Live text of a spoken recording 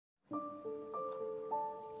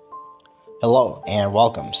Hello and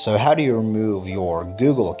welcome. So how do you remove your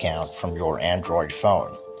Google account from your Android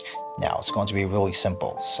phone? Now it's going to be really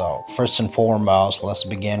simple. So first and foremost, let's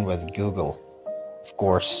begin with Google, of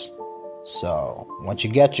course. So once you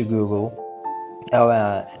get to Google,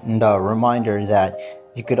 and a reminder that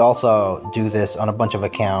you could also do this on a bunch of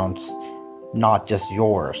accounts, not just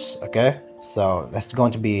yours, okay? So that's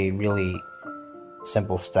going to be a really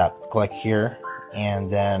simple step. Click here, and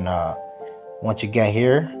then once you get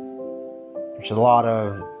here, there's a lot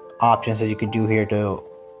of options that you could do here to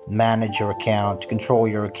manage your account, to control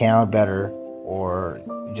your account better, or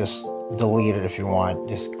just delete it if you want.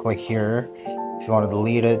 Just click here if you want to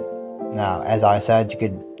delete it. Now, as I said, you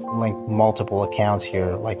could link multiple accounts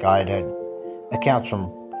here, like I did, accounts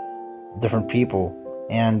from different people,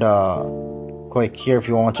 and click here if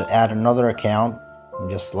you want to add another account.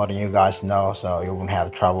 I'm just letting you guys know so you won't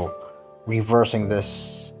have trouble reversing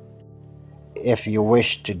this if you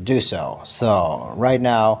wish to do so. So right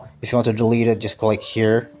now, if you want to delete it, just click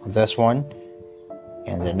here on this one,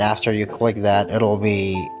 and then after you click that, it'll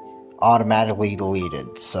be automatically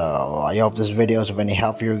deleted. So I hope this video is of any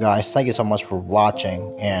help for you guys. Thank you so much for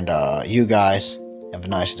watching, and you guys have a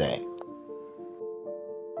nice day.